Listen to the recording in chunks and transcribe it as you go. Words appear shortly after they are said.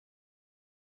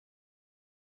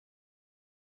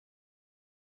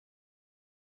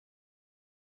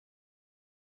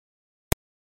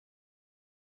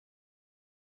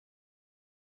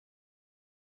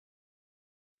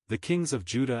The Kings of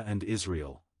Judah and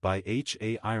Israel, by H.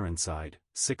 A. Ironside,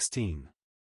 16.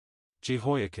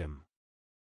 Jehoiakim,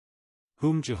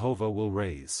 whom Jehovah will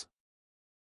raise.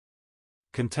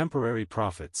 Contemporary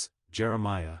prophets,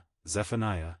 Jeremiah,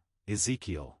 Zephaniah,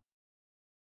 Ezekiel.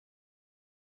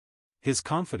 His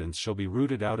confidence shall be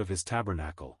rooted out of his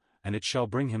tabernacle, and it shall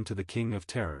bring him to the King of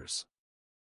terrors.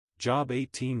 Job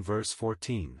 18 verse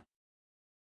 14.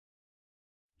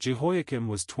 Jehoiakim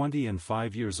was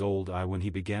 25 years old when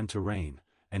he began to reign,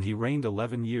 and he reigned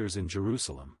 11 years in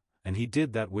Jerusalem, and he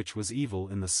did that which was evil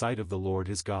in the sight of the Lord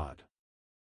his God.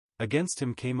 Against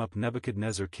him came up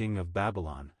Nebuchadnezzar king of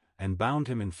Babylon, and bound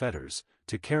him in fetters,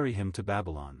 to carry him to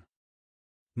Babylon.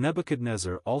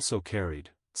 Nebuchadnezzar also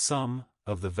carried some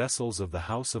of the vessels of the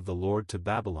house of the Lord to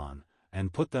Babylon,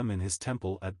 and put them in his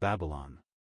temple at Babylon.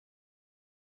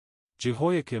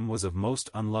 Jehoiakim was of most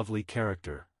unlovely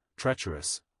character,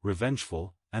 treacherous,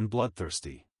 revengeful, and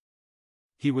bloodthirsty.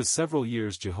 He was several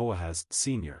years Jehoahaz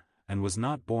senior, and was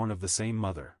not born of the same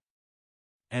mother.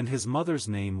 And his mother's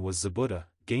name was Zebudah,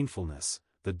 gainfulness,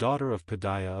 the daughter of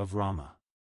Pedaiah of Ramah.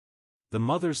 The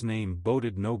mother's name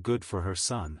boded no good for her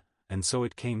son, and so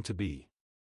it came to be.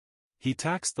 He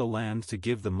taxed the land to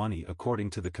give the money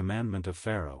according to the commandment of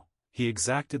Pharaoh. He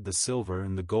exacted the silver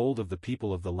and the gold of the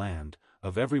people of the land,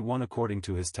 of every one according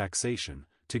to his taxation,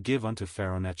 to give unto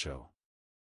Pharaoh Necho.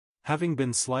 Having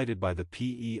been slighted by the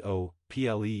People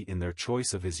in their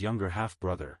choice of his younger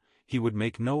half-brother, he would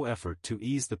make no effort to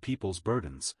ease the people's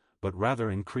burdens, but rather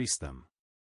increase them.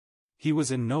 He was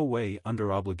in no way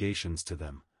under obligations to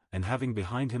them, and having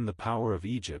behind him the power of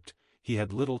Egypt, he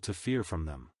had little to fear from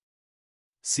them.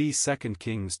 See 2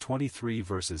 Kings 23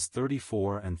 verses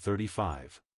 34 and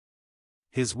 35.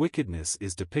 His wickedness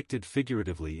is depicted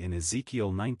figuratively in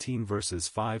Ezekiel 19 verses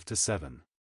 5 to 7.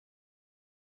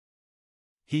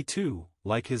 He too,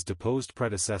 like his deposed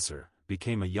predecessor,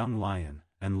 became a young lion,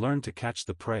 and learned to catch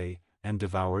the prey, and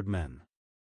devoured men.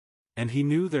 And he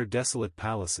knew their desolate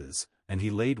palaces, and he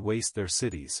laid waste their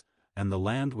cities, and the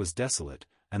land was desolate,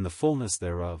 and the fullness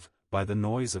thereof, by the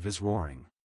noise of his roaring.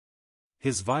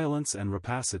 His violence and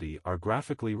rapacity are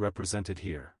graphically represented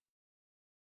here.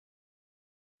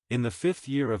 In the 5th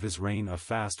year of his reign a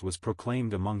fast was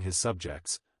proclaimed among his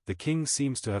subjects. The king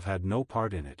seems to have had no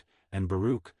part in it, and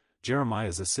Baruch,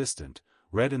 Jeremiah's assistant,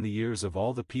 read in the ears of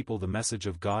all the people the message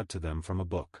of God to them from a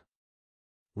book.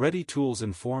 Ready tools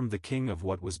informed the king of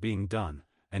what was being done,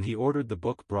 and he ordered the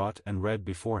book brought and read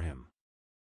before him.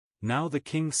 Now the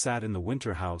king sat in the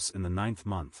winter house in the 9th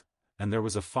month, and there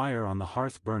was a fire on the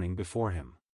hearth burning before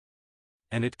him.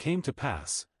 And it came to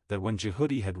pass, that when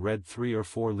Jehudi had read 3 or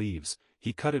 4 leaves,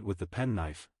 he cut it with the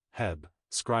penknife,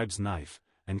 scribe's knife,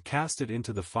 and cast it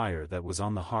into the fire that was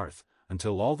on the hearth,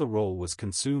 until all the roll was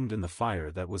consumed in the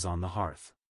fire that was on the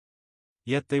hearth.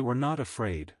 Yet they were not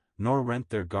afraid, nor rent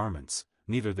their garments,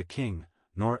 neither the king,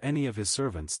 nor any of his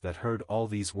servants that heard all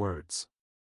these words.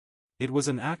 It was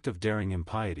an act of daring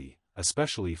impiety,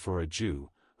 especially for a Jew,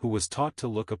 who was taught to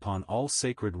look upon all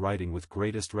sacred writing with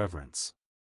greatest reverence.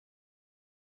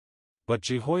 But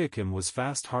Jehoiakim was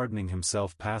fast hardening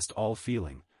himself past all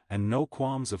feeling, and no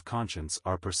qualms of conscience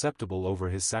are perceptible over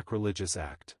his sacrilegious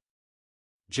act.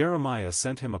 Jeremiah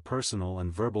sent him a personal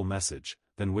and verbal message,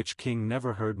 than which king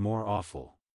never heard more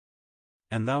awful.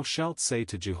 And thou shalt say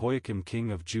to Jehoiakim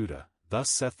king of Judah, Thus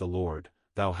saith the Lord,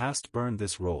 Thou hast burned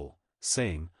this roll,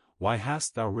 saying, Why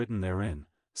hast thou written therein,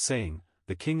 saying,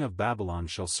 The king of Babylon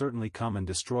shall certainly come and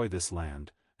destroy this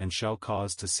land, and shall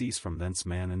cause to cease from thence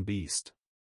man and beast.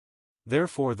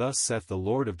 Therefore thus saith the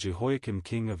Lord of Jehoiakim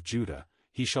king of Judah,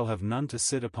 He shall have none to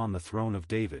sit upon the throne of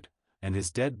David, and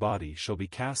his dead body shall be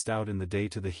cast out in the day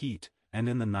to the heat, and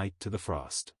in the night to the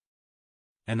frost.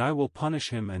 And I will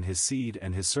punish him and his seed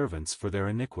and his servants for their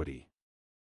iniquity.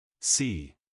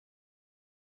 See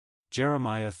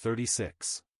Jeremiah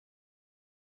 36.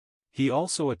 He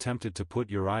also attempted to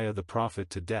put Uriah the prophet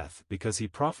to death because he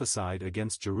prophesied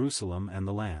against Jerusalem and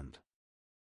the land.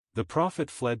 The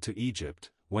prophet fled to Egypt,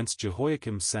 whence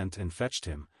Jehoiakim sent and fetched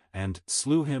him, and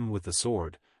slew him with the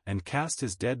sword, and cast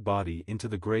his dead body into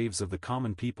the graves of the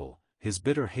common people, his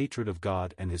bitter hatred of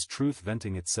God and his truth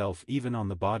venting itself even on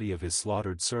the body of his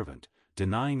slaughtered servant,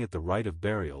 denying it the right of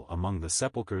burial among the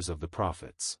sepulchres of the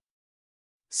prophets.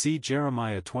 See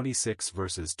Jeremiah 26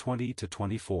 verses 20 to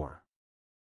 24.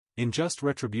 In just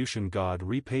retribution God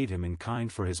repaid him in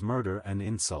kind for his murder and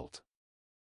insult.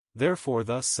 Therefore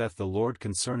thus saith the Lord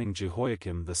concerning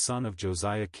Jehoiakim the son of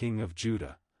Josiah king of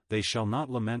Judah, They shall not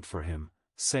lament for him,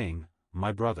 saying,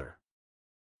 My brother,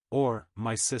 or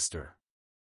my sister.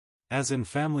 As in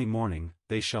family mourning,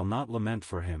 they shall not lament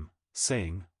for him,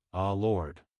 saying, Ah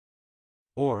Lord,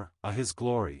 or, Ah his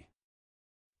glory.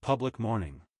 Public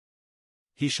mourning.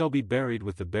 He shall be buried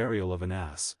with the burial of an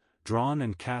ass, drawn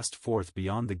and cast forth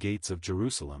beyond the gates of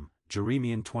Jerusalem.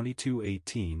 Jeremiah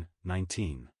 22:18,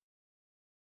 19.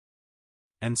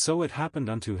 And so it happened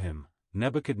unto him,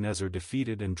 Nebuchadnezzar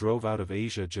defeated and drove out of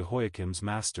Asia Jehoiakim's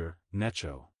master,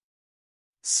 Necho.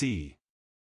 C.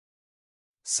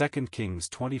 2 Kings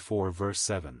 24 verse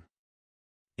 7.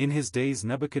 In his days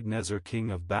Nebuchadnezzar king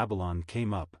of Babylon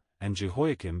came up, and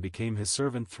Jehoiakim became his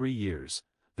servant 3 years,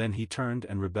 then he turned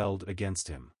and rebelled against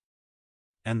him.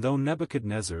 And though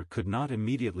Nebuchadnezzar could not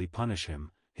immediately punish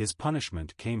him, his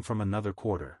punishment came from another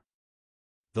quarter.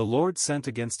 The Lord sent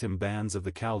against him bands of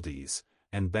the Chaldees,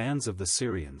 and bands of the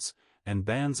Syrians, and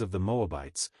bands of the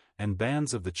Moabites, and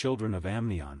bands of the children of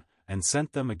Amnion, and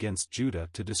sent them against Judah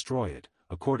to destroy it,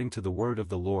 according to the word of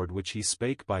the Lord which he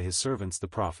spake by his servants the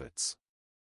prophets.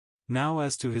 Now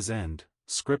as to his end,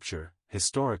 Scripture,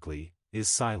 historically, is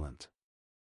silent.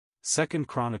 2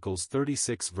 Chronicles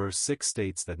 36 verse 6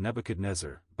 states that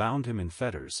Nebuchadnezzar bound him in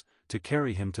fetters, to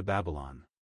carry him to Babylon.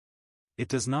 It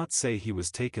does not say he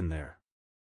was taken there.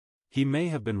 He may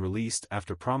have been released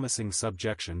after promising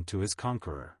subjection to his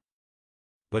conqueror.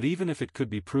 But even if it could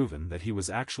be proven that he was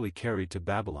actually carried to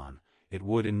Babylon, it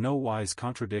would in no wise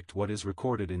contradict what is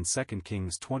recorded in 2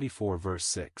 Kings 24 verse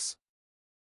 6.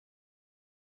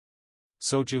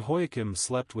 So Jehoiakim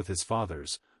slept with his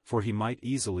fathers, for he might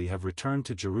easily have returned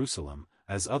to Jerusalem,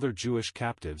 as other Jewish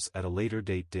captives at a later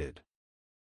date did.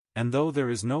 And though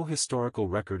there is no historical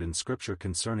record in Scripture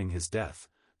concerning his death,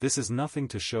 this is nothing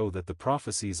to show that the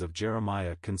prophecies of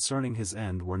Jeremiah concerning his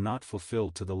end were not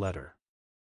fulfilled to the letter.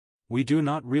 We do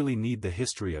not really need the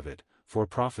history of it, for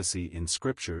prophecy in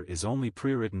Scripture is only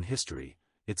pre-written history,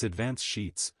 its advance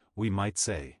sheets, we might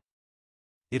say.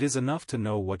 It is enough to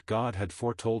know what God had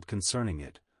foretold concerning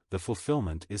it, the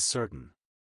fulfillment is certain.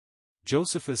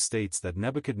 Josephus states that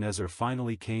Nebuchadnezzar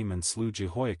finally came and slew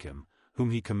Jehoiakim,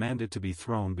 whom he commanded to be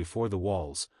thrown before the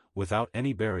walls, without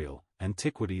any burial,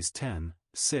 Antiquities 10,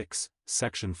 6,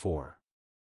 section 4.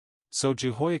 So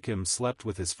Jehoiakim slept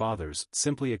with his fathers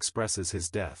simply expresses his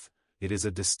death. It is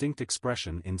a distinct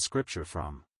expression in Scripture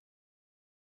from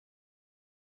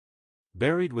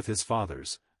buried with his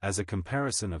fathers, as a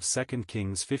comparison of 2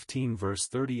 Kings 15 verse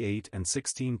 38 and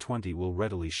 16:20 will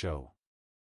readily show.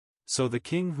 So the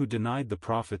king who denied the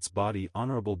prophet's body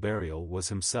honorable burial was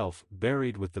himself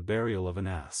buried with the burial of an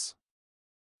ass.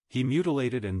 He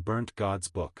mutilated and burnt God's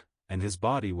book, and his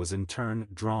body was in turn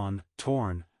drawn,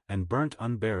 torn, and burnt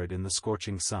unburied in the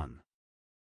scorching sun.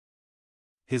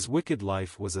 His wicked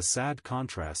life was a sad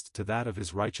contrast to that of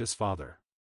his righteous father.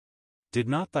 Did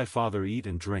not thy father eat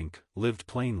and drink, lived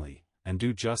plainly, and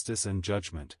do justice and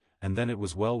judgment, and then it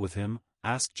was well with him?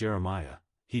 Asked Jeremiah.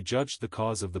 He judged the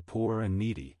cause of the poor and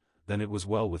needy, then it was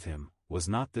well with him. Was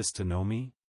not this to know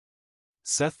me?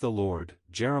 Saith the Lord.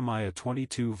 Jeremiah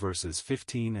 22 verses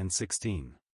 15 and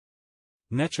 16.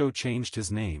 Necho changed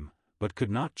his name, but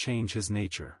could not change his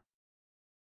nature.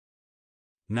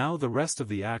 Now the rest of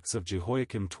the acts of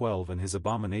Jehoiakim 12 and his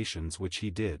abominations which he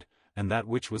did, and that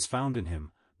which was found in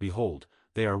him, behold,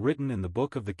 they are written in the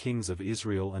book of the kings of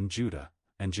Israel and Judah,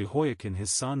 and Jehoiakim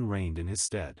his son reigned in his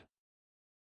stead.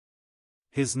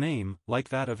 His name, like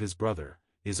that of his brother,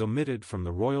 is omitted from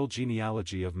the royal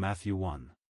genealogy of Matthew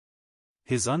 1.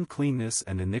 His uncleanness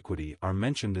and iniquity are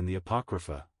mentioned in the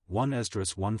Apocrypha, 1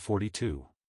 Esdras 1:42.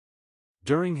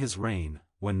 During his reign,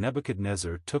 when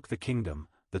Nebuchadnezzar took the kingdom,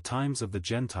 the times of the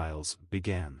Gentiles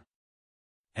began.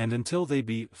 And until they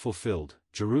be fulfilled,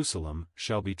 Jerusalem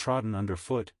shall be trodden under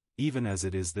foot, even as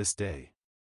it is this day.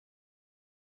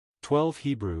 12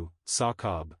 Hebrew,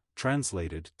 Sakab,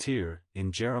 translated, Tyr,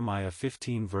 in Jeremiah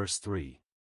 15 verse 3.